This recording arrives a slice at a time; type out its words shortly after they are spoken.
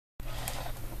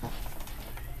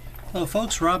Hello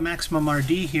folks, Rob Maximum RD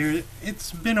here.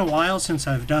 It's been a while since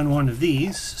I've done one of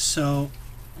these, so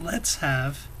let's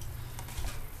have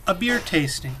a beer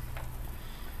tasting.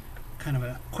 Kind of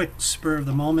a quick spur of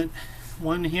the moment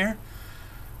one here.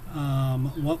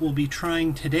 What we'll be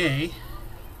trying today,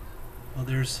 well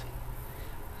there's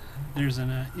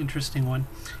an interesting one.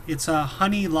 It's a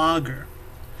honey lager,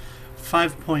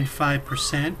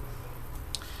 5.5%,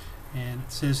 and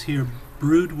it says here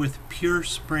brewed with pure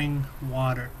spring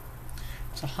water.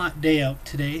 It's a hot day out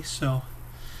today, so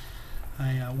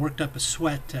I worked up a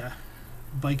sweat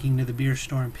biking to the beer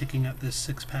store and picking up this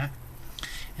 6-pack.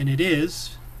 And it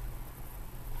is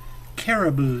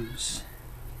Cariboo's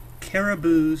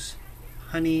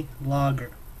Honey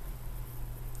Lager.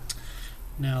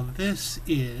 Now this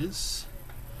is,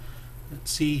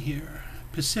 let's see here,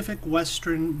 Pacific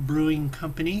Western Brewing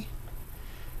Company,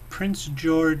 Prince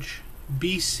George,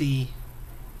 BC,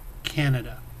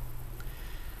 Canada.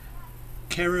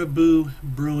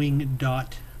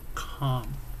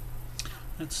 CaribooBrewing.com.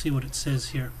 Let's see what it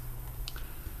says here.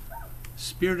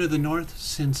 Spirit of the North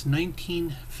since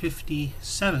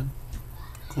 1957.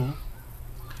 Cool.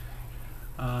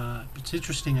 It's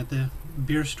interesting, at the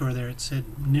beer store there it said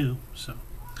new. So,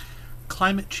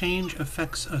 climate change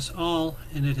affects us all,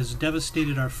 and it has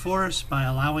devastated our forests by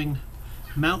allowing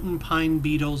mountain pine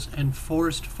beetles and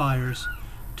forest fires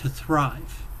to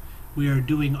thrive. We are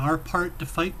doing our part to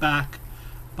fight back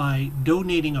by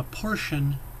donating a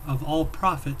portion of all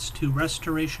profits to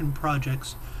restoration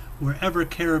projects wherever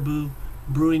Cariboo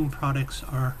brewing products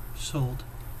are sold.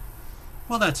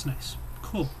 Well, that's nice.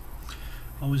 Cool.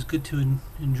 Always good to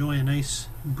enjoy a nice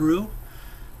brew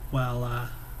while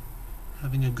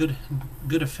having a good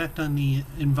effect on the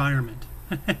environment.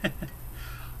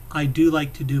 I do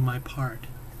like to do my part.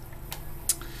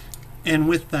 And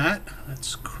with that,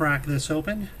 let's crack this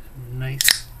open.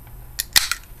 Nice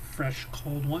fresh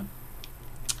cold one.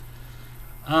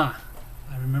 I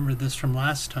remember this from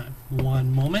last time.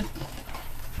 One moment.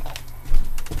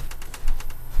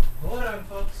 Hold on,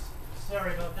 folks.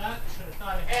 Sorry about that. Should have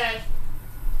thought ahead.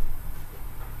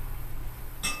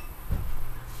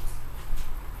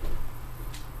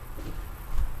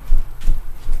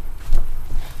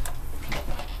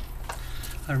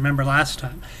 I remember last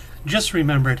time. Just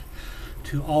remembered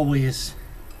to always...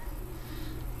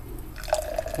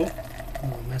 Oh, a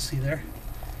little messy there.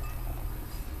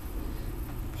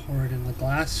 Pour it in the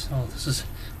glass. Oh, this is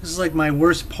like my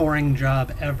worst pouring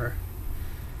job ever.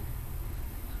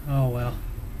 Oh well.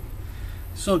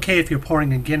 It's okay if you're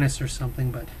pouring a Guinness or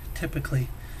something, but typically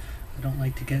I don't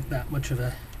like to get that much of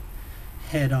a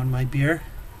head on my beer.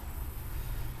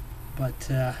 But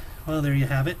well, there you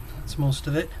have it. That's most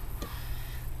of it.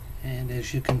 And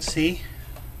as you can see,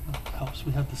 it helps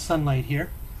we have the sunlight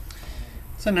here.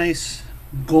 It's a nice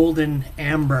golden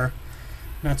amber.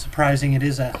 Not surprising, it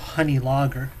is a honey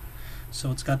lager, so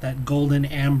it's got that golden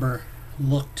amber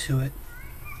look to it.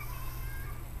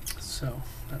 So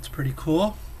that's pretty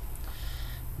cool.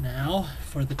 Now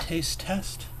for the taste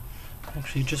test.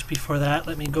 Actually, just before that,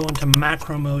 let me go into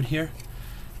macro mode here,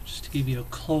 just to give you a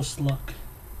close look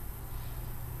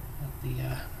at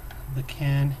the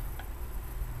can.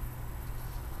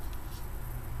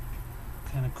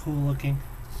 Kind of cool looking.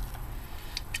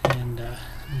 And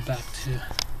back to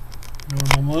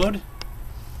normal mode.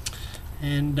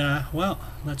 And well,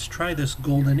 let's try this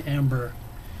golden amber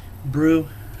brew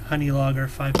honey lager,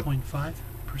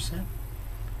 5.5%.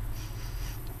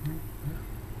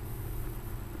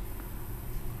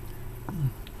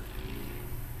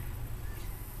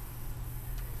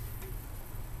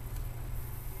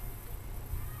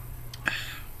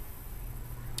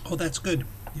 Oh, that's good.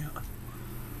 Yeah.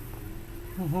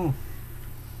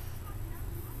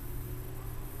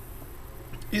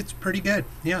 It's pretty good.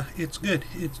 Yeah, it's good.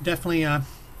 It's definitely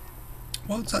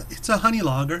well, it's a honey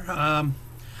lager. I don't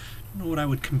know what I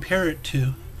would compare it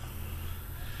to.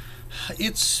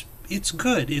 It's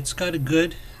good. It's got a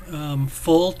good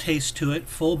full taste to it,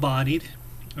 full bodied.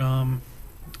 I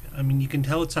mean, you can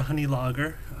tell it's a honey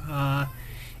lager.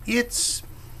 It's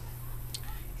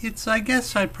I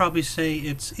guess I'd probably say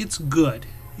it's good.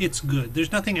 It's good.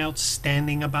 There's nothing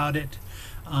outstanding about it.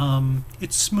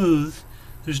 It's smooth.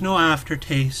 There's no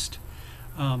aftertaste,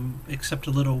 except a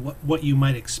little what you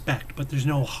might expect, but there's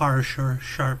no harsh or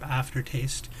sharp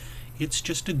aftertaste. It's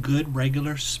just a good,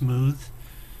 regular, smooth,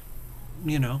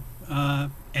 you know,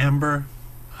 amber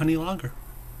honey lager.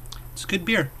 It's good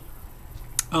beer.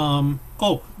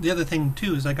 Oh, the other thing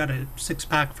too is I got a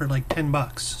 6-pack for like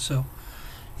 $10, so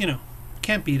you know,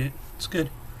 can't beat it. It's good.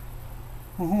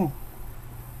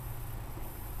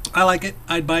 I like it.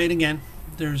 I'd buy it again.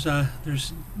 There's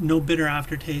no bitter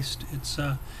aftertaste.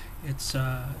 It's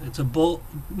a bold,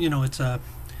 it's a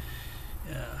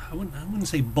I wouldn't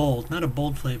say bold, not a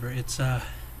bold flavor. It's a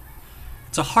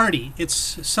hearty.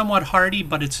 It's somewhat hearty,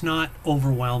 but it's not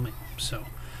overwhelming. So,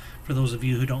 for those of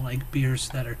you who don't like beers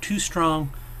that are too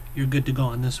strong, you're good to go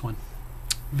on this one.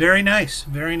 Very nice,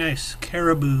 very nice.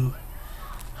 Cariboo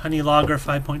Honey Lager,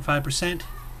 5.5%.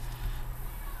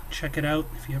 Check it out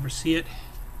if you ever see it.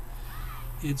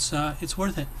 It's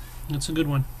worth it. It's a good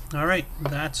one. All right,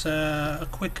 that's a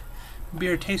quick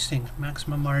beer tasting.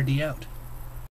 Maximum RD out.